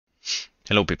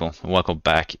Hello people, welcome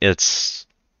back.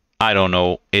 I don't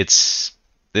know, it's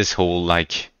this whole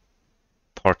like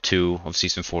part 2 of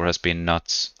season 4 has been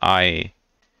nuts. I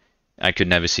could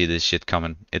never see this shit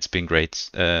coming. It's been great.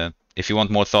 If you want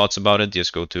more thoughts about it,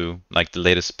 just go to like the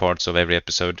latest parts of every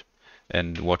episode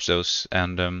and watch those.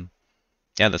 And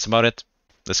yeah, that's about it.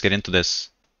 Let's get into this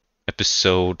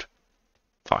episode.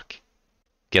 Fuck,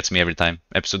 gets me every time.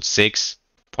 Episode 6,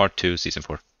 part 2, season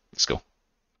 4. Let's go.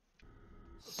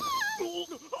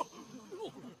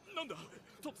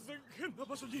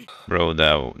 Bro,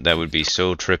 that would be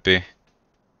so trippy.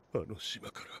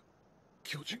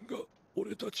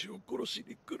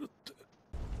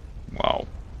 Wow.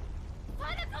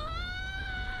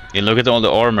 You look at all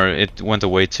the armor, it went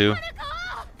away too.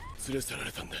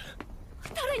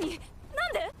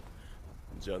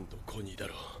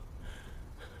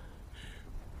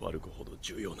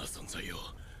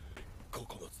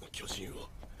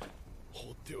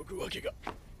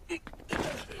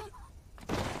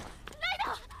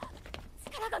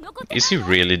 Is he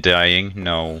really dying?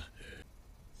 No.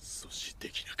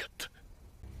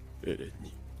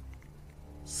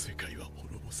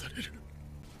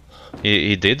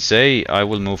 He did say, I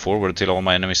will move forward till all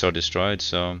my enemies are destroyed,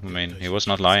 so, I mean, he was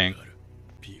not lying.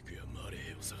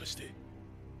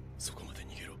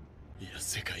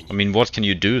 I mean, what can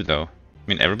you do, though? I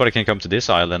mean, everybody can come to this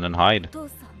island and hide.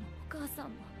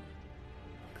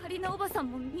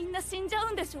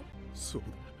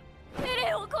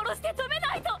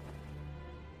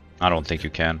 I don't think you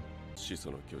can.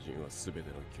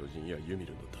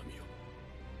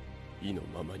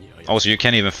 Also, you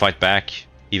can't even fight back,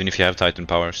 even if you have Titan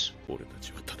powers. Oh,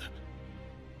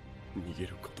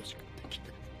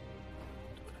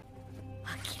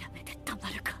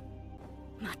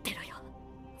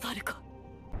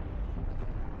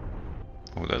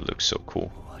 that looks so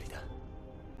cool.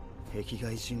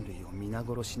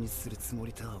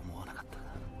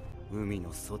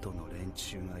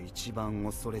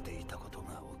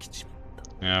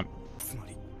 Yeah.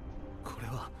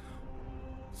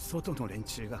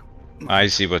 I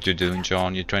see what you're doing,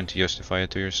 John. You're trying to justify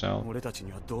it to yourself.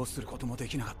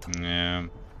 Yeah.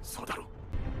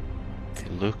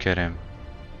 Look at him.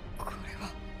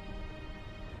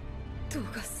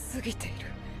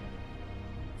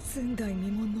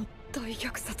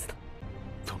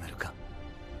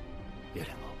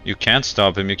 You can't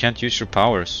stop him, you can't use your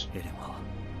powers.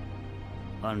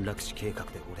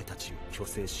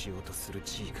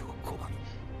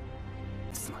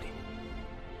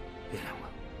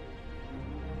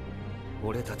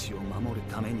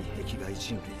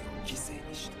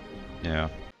 Yeah.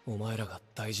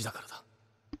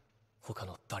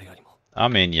 I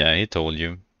mean, yeah, he told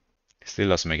you. Still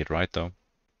doesn't make it right though.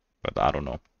 But I don't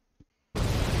know.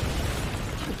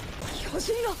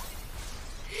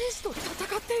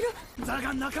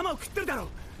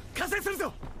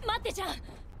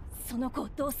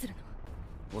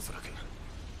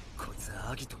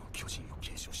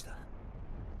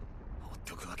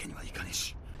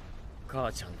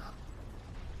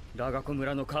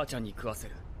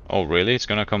 Oh really? It's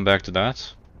gonna come back to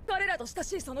that? I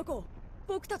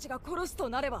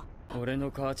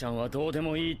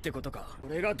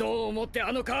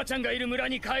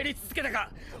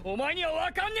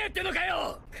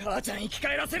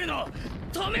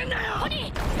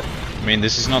mean,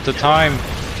 this is not the time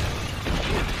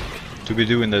to be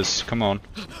doing this. Come on.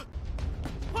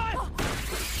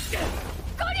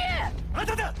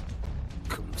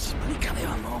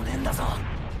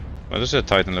 Why does that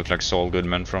Titan look like Saul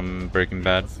Goodman from Breaking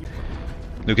Bad?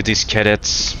 Look at these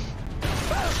cadets.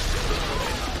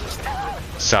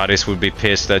 Sadis would be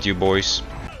pissed at you boys.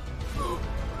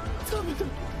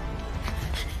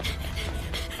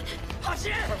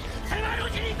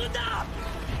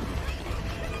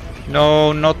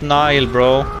 No, not Nile,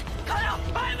 bro.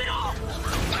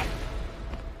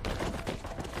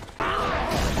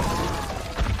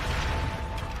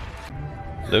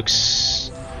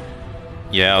 Looks...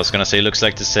 Yeah, I was gonna say looks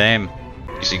like the same.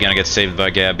 Is he gonna get saved by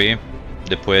Gabby?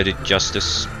 The poetic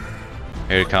justice.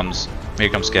 Here comes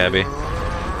Gabby.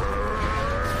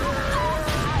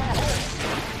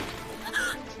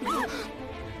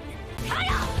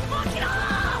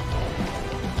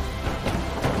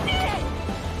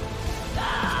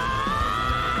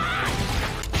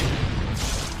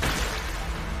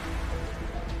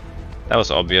 That was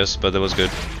obvious, but that was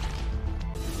good.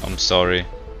 I'm sorry,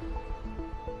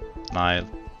 Nile.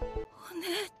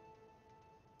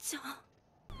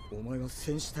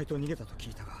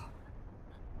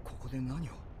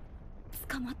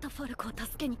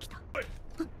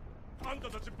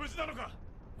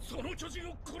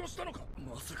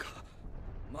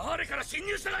 周りから侵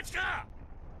入したガキか。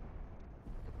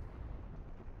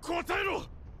答えろ。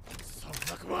山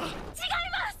岳は。違いま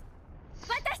す。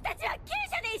私たちは厩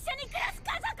舎で一緒に暮らす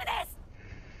家族です。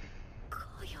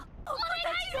お願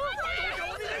い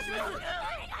し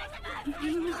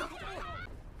ます。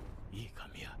いいか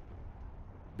ミヤ、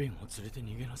ベンを連れて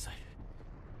逃げなさい。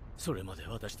それまで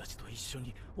私たちと一緒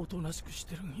におとなしくし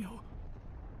てるんよ。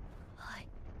はい。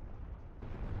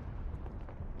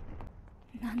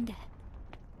なんで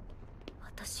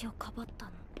私をかばった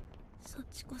の？そっ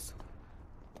ちこそ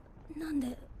なん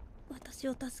で私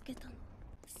を助けたの？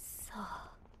さ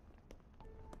あ、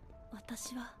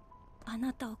私はあ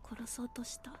なたを殺そうと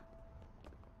した。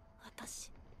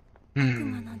私、悪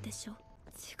魔なんでしょ？違う。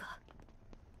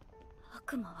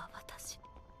悪魔は私。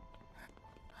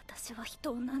私は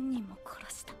人を何人も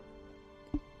殺した。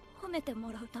褒めて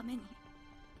もらうために。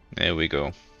There we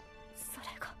go. それ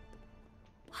が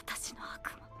私の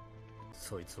悪魔。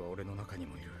そいつは俺の中に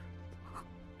もいる。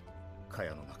カ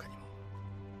ヤの中にも、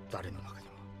誰の中に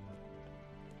も。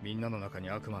みんなの中に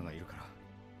悪魔がいるから、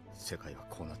世界は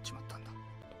こうなっちまったんだ。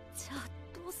じゃあ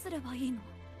どうすればいいの？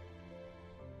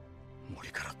森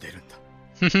から出るんだ。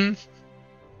出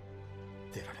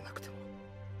られなくても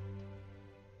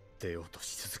出ようと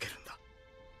し続けるんだ。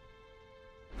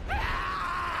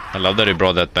I love that he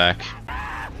brought that back.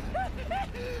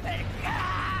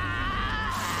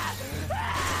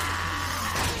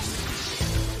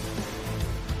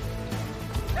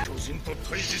 巨人と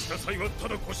対峙した際はた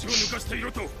だ腰を抜かしてい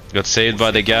ろと。Got saved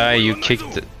by the guy you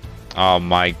kicked. Oh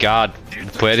my god.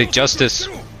 Poetic justice.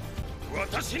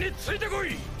 私についてこ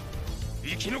い。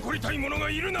生き残りたい者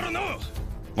がいるならな。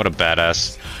What a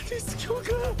badass.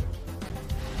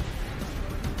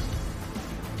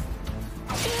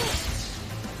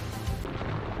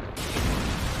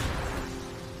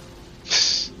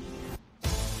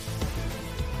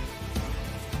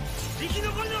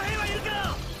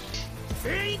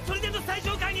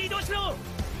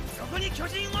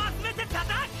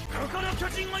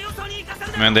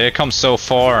 Man, they come so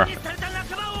far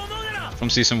from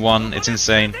season 1, it's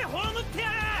insane.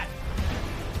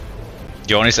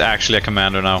 Jon is actually a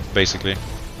commander now, basically.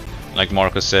 Like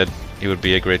Marcus said, he would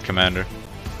be a great commander.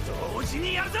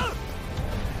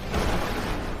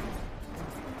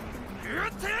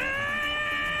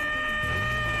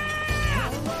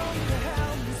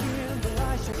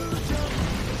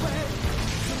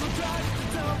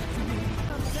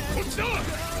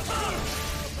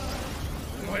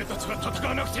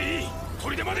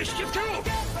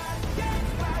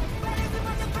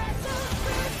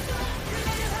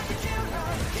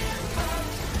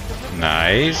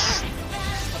 Nice.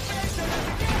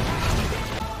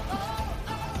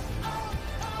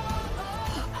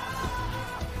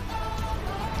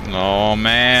 Oh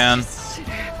man.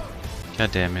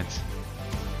 God damn it.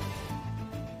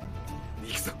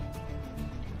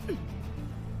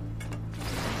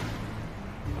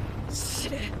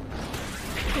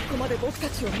 ここまで僕た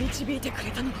ちを導いてく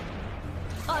れたのは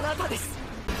あなたです。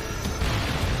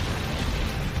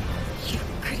ゆっ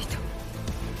くりと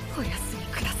お休み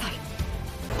ください。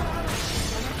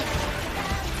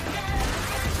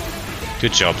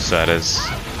Good job, Sadas.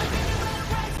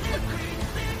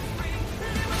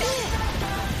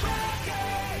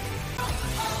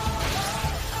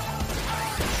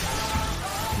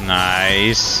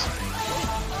 Nice.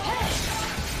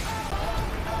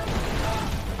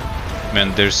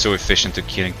 Man, they're so efficient to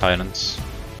killing pylons.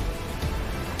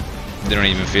 They don't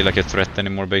even feel like a threat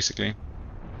anymore, basically.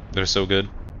 They're so good.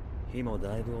 Dude,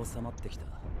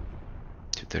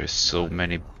 there are so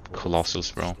many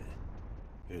colossals, bro.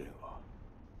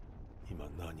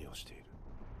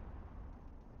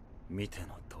 見ての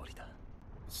通りだ。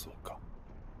そうか。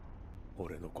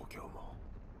俺の故郷も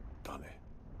ダメ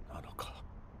なのか。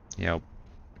Yep.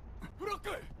 ブロック、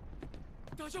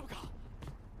大丈夫か？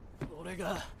俺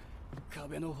が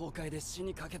壁の崩壊で死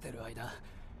にかけてる間、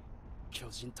巨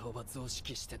人討伐を指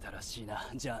揮してたらしいな、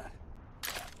ジャン。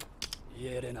イ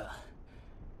エレナ、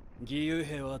義勇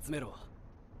兵を集めろ。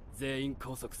全員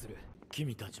拘束する。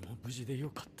君たちも無事でよ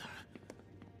かった。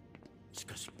し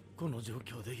かしこの状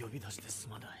況で呼び出してす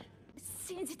まない。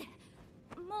信じて、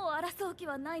もう争う気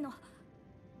はないの。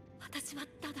私は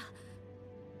ただ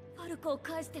ファルコを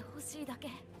返してほしいだけ。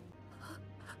フ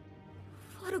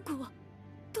ァルコは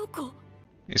どこ？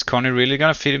 Is Connie really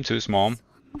gonna feed him to his mom?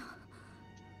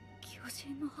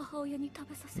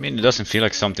 I mean, it doesn't feel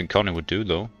like something Connie would do,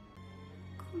 though.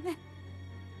 ね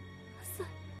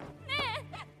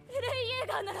え、レイ・イェー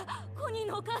ガーならコニー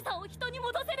のお母さんを人に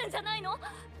戻せるんじゃないの？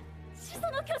始祖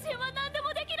の巨人は何で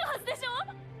もできるはずでしょ？わ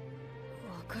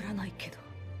からないけど、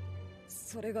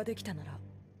それができたなら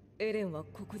エレンは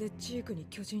ここでジークに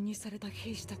巨人にされた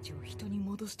兵士たちを人に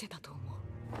戻してたと思う。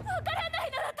わからな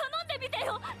いなら頼んでみて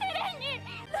よ、エレンに。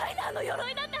ライナーの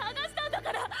鎧なんて剥がしたんだ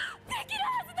からできる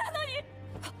はずなのに。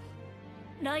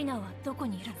ライナーはどこ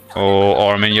にいる？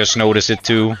 Oh, Armin just noticed it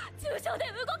too. 重傷で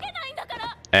動けないんだか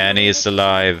ら。 Annie is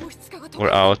alive.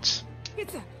 We're out. い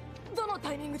つどの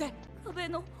タイミングで？壁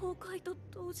の崩壊と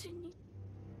同時に。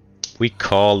 We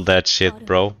called that shit,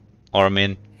 bro.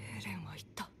 Armin. エレンは言っ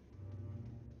た。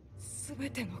すべ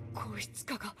ての硬質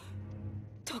化が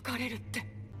解かれるって。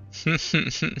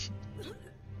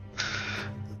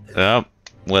Yep.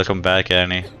 Welcome back,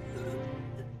 Annie.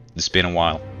 It's been a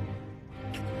while.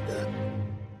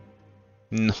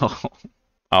 No.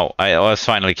 Oh, I was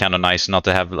finally kind of nice not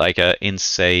to have like a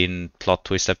insane plot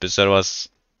twist episode. It was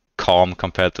calm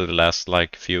compared to the last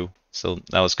like few, so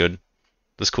that was good. It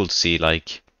was cool to see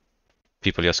like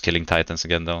people just killing titans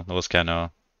again, though. That was kind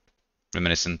of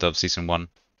reminiscent of season 1.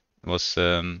 It was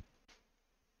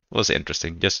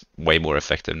interesting. Just way more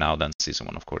effective now than season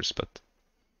 1, of course, but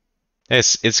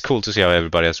it's cool to see how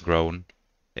everybody has grown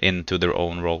into their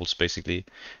own roles, basically.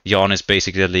 Jan is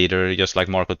basically a leader, just like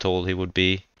Marco told he would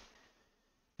be.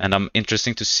 And I'm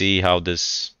interesting to see how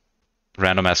this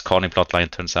random ass Connie plotline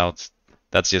turns out.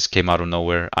 That just came out of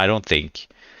nowhere. I don't think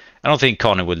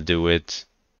Connie will do it.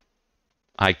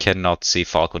 I cannot see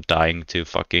Falco dying to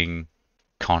fucking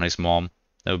Connie's mom.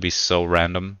 That would be so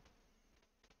random.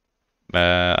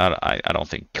 I don't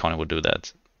think Connie would do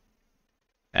that.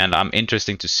 And I'm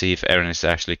interested to see if Eren is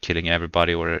actually killing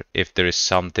everybody or if there is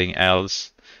something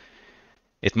else.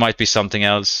 It might be something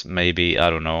else, maybe, I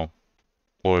don't know.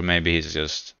 Or maybe he's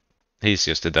just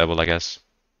the devil, I guess.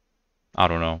 I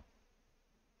don't know.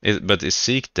 But is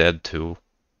Zeke dead too?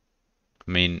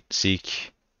 I mean,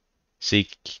 Zeke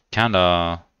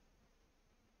kinda...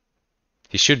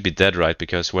 He should be dead, right?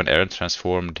 Because when Eren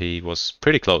transformed, he was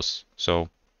pretty close. So,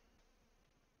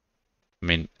 I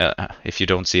mean, if you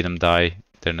don't see them die,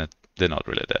 they're not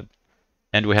really dead.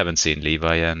 And we haven't seen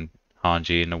Levi and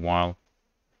Hanji in a while,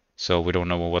 so we don't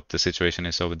know what the situation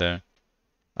is over there.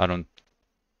 I don't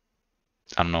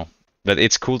know, but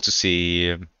it's cool to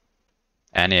see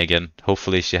Annie again.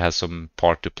 Hopefully she has some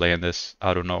part to play in this.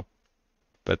 I don't know,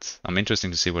 but I'm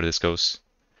interested to see where this goes.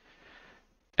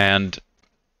 And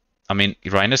I mean,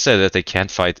 Reiner said that they can't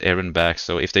fight Eren back,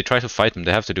 so if they try to fight him,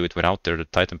 they have to do it without their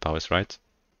Titan powers, right?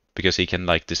 Because he can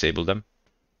like disable them.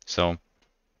 So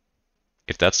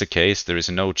if that's the case, there is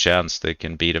no chance they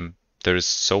can beat him. There is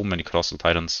so many Colossal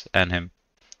Titans and him.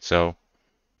 So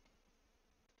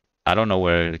I don't know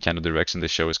where the kind of direction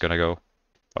this show is gonna go.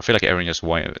 I feel like Eren just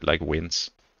like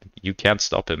wins. You can't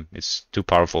stop him. It's too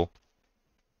powerful.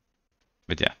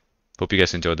 But yeah, hope you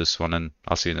guys enjoyed this one, and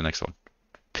I'll see you in the next one.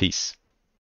 Peace.